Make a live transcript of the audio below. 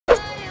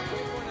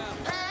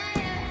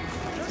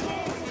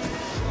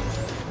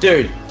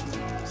Dude,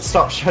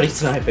 stop shotty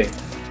sniping.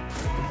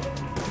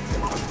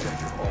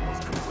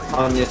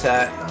 On the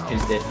attack,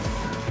 he's dead.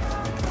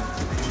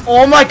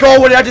 Oh my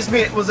god, what did I just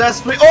miss? Was that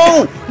split?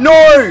 Oh,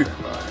 no!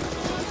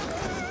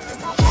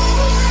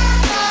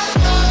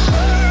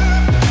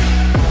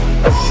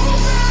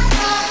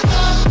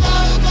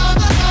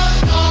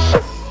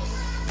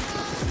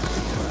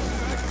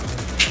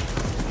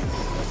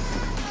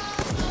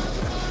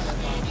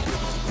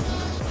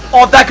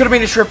 Oh, that could have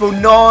been a triple.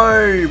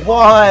 No!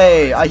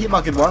 Why? I hit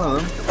marked one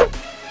of them.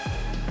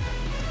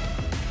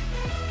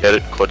 Get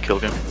it? Quad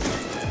killed him.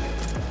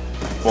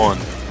 1,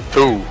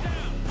 2.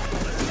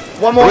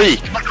 One more. 3.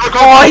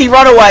 Oh, he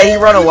run away. He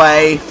run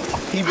away.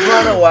 He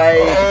run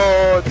away.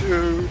 Oh,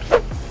 dude.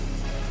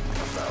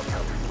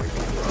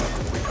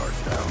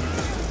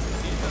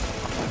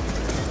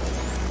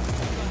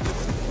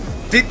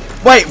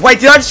 Wait,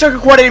 did I just chuck a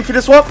quad at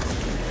infinite swap?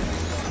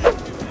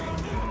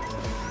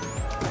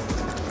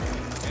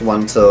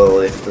 One to the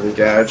left of the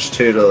garage,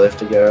 two to the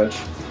left of the garage.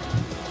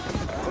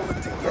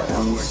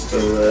 One's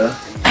still there.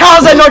 How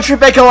is that not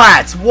Tribeca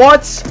Lats?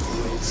 What?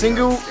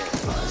 Single,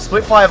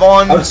 split 5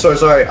 on. I'm so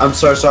sorry, I'm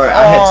so sorry.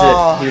 I had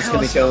to, he was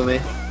gonna kill me.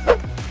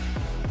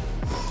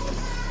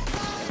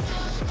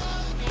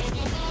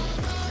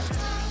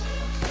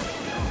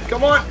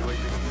 Come on!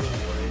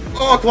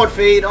 Oh, quad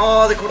feed.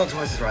 Oh, the quad on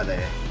twice is right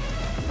there.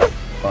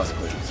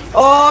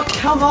 Oh,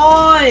 come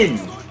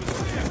on!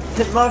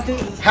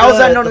 How is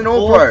that not an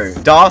all pro?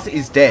 Darth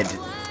is dead.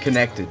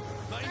 Connected.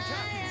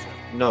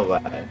 No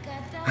way.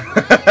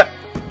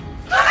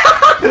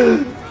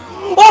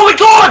 Oh my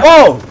god!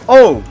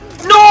 Oh!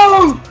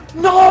 No!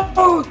 No!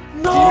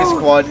 No! You missed a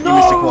quad. No! You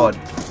missed a quad.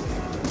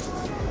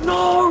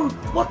 No!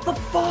 What the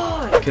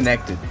fuck?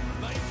 Connected.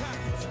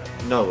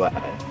 No way.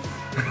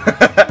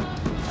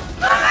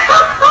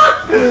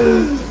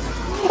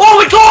 Oh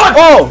my god!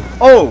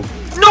 Oh!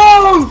 No!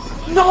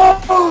 No!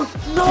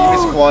 No! You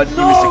missed a quad. You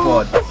missed a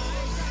quad.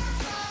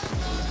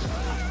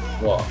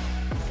 What?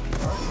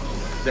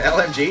 The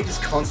LMG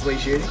just constantly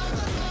shooting.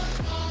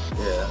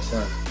 Yeah, that's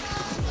right.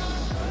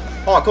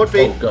 Oh, quad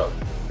feed. Oh, go.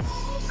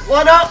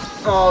 Line up!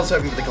 Oh, I was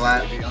hoping for the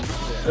collat.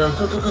 Go.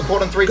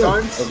 Quad on 3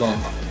 times. Hold on.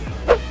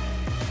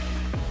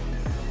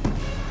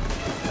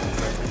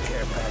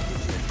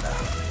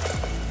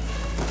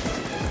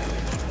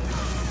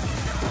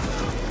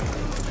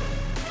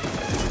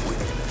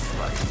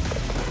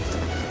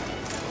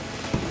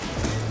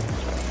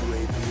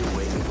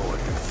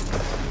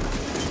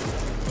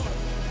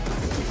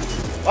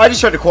 I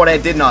just showed the quad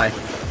head, didn't I?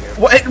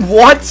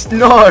 What?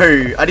 No!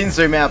 I didn't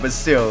zoom out, but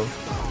still.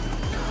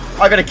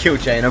 I got a kill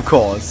chain, of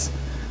course.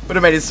 Would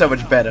have made it so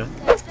much better.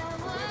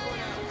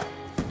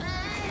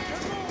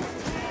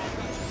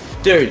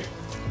 Dude,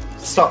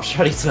 stop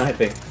shotty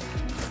sniping.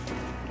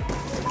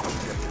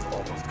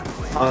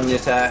 On the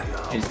attack,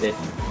 he's dead.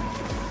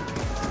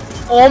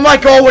 Oh my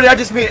god, what did I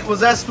just miss?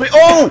 Was that split?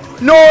 Oh!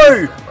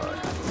 No!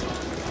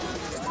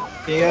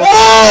 Yeah.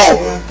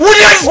 Oh! What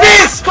did I just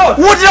miss?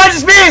 What did I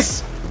just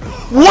miss?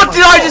 What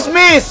did I just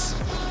miss?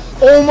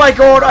 Oh my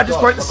god, I just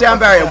broke the sound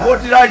barrier.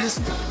 What did I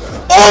just...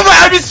 Oh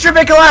my, I missed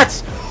Tribeca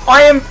Lats!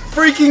 I am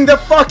freaking the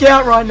fuck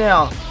out right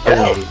now.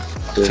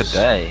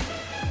 Today.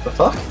 The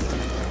fuck?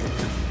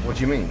 What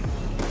do you mean?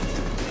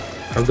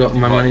 I've got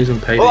my money's on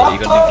payday. Are you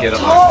gonna get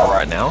it like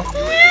right now?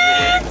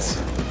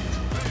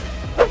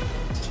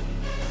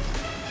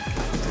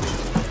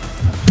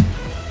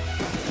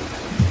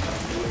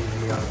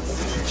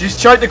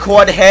 Just choked the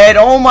quad head.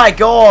 Oh my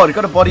god,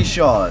 got a body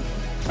shot.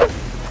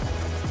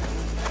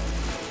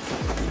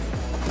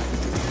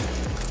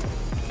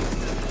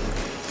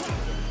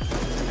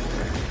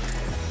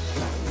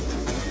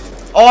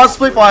 Oh,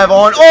 split 5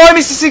 on. Oh, I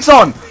missed a 6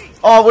 on.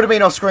 Oh, it would have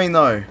been off screen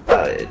though.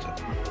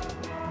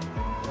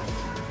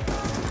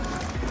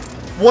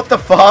 What the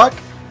fuck?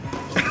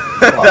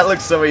 That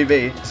looks so EV.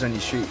 It's when you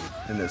shoot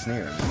and it's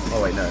near him.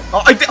 Oh wait, no.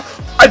 Oh,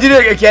 I did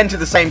it again to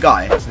the same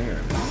guy. It's near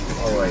him.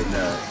 Oh wait,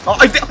 no. Oh,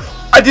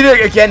 I did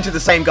it again to the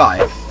same guy.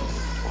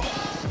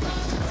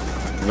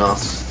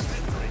 Nice.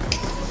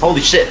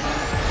 Holy shit.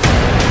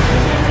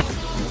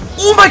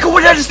 Oh my god,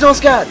 what did I just not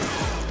scat?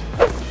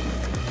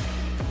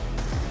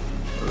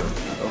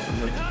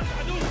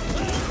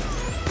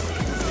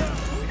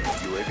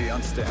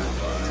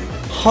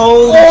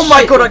 Holy oh my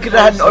shit, god, I could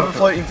have had an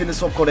overflow infinite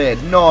swap quad air.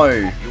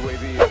 No.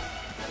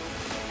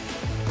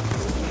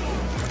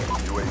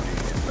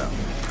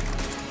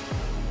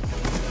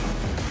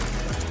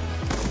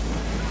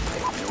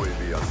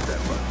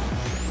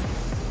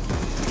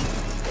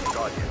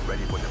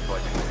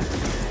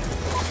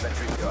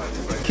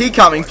 Keep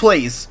coming,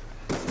 please.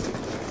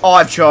 Oh,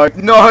 I've choked.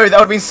 No, that would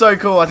have been so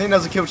cool. I think that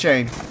was a kill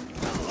chain.